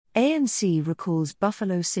ANC recalls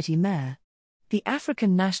Buffalo City Mayor. The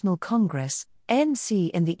African National Congress,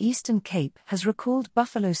 ANC in the Eastern Cape has recalled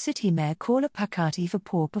Buffalo City Mayor Kgaula Phakathi for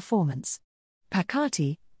poor performance.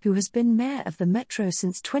 Phakathi, who has been mayor of the metro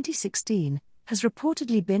since 2016, has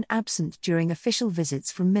reportedly been absent during official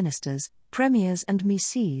visits from ministers, premiers and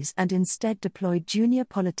MCs and instead deployed junior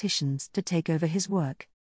politicians to take over his work.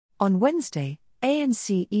 On Wednesday,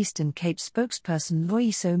 ANC Eastern Cape spokesperson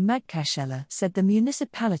Loyiso Magashela said the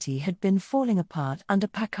municipality had been falling apart under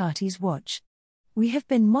Phakathi's watch. "We have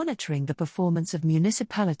been monitoring the performance of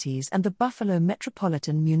municipalities and the Buffalo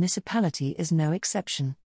Metropolitan Municipality is no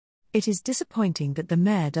exception. It is disappointing that the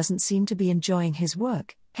mayor doesn't seem to be enjoying his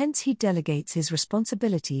work, hence he delegates his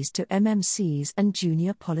responsibilities to MMCs and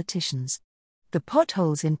junior politicians. The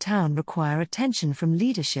potholes in town require attention from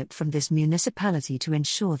leadership from this municipality to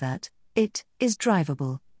ensure that it is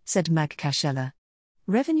drivable," said Magashela.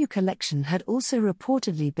 Revenue collection had also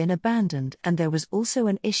reportedly been abandoned and there was also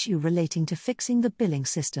an issue relating to fixing the billing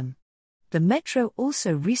system. The Metro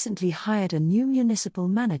also recently hired a new municipal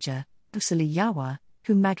manager, Busili Yawa,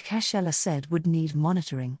 who Magashela said would need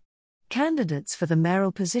monitoring. Candidates for the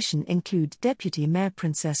mayoral position include Deputy Mayor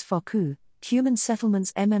Princess Foku, Human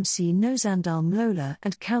Settlements MMC Nozandile Mlola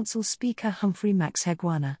and Council Speaker Humphrey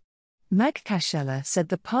Maxegwana. Magashela said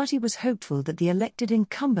the party was hopeful that the elected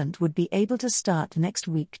incumbent would be able to start next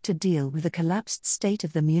week to deal with the collapsed state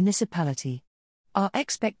of the municipality. "Our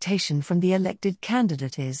expectation from the elected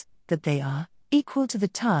candidate is that they are equal to the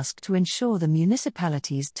task to ensure the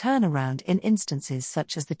municipality's turnaround in instances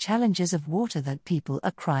such as the challenges of water that people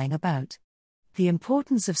are crying about. The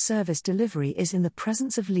importance of service delivery is in the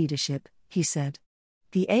presence of leadership," he said.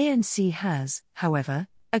 The ANC has, however,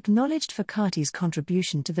 acknowledged Phakathi's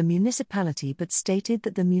contribution to the municipality but stated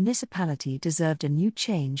that the municipality deserved a new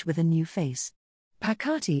change with a new face.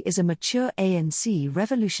 "Phakathi is a mature ANC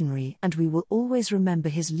revolutionary and we will always remember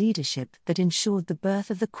his leadership that ensured the birth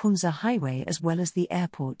of the Kumza Highway as well as the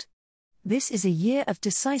airport. This is a year of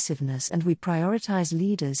decisiveness and we prioritize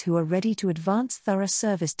leaders who are ready to advance thorough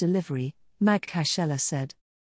service delivery," Magashela said.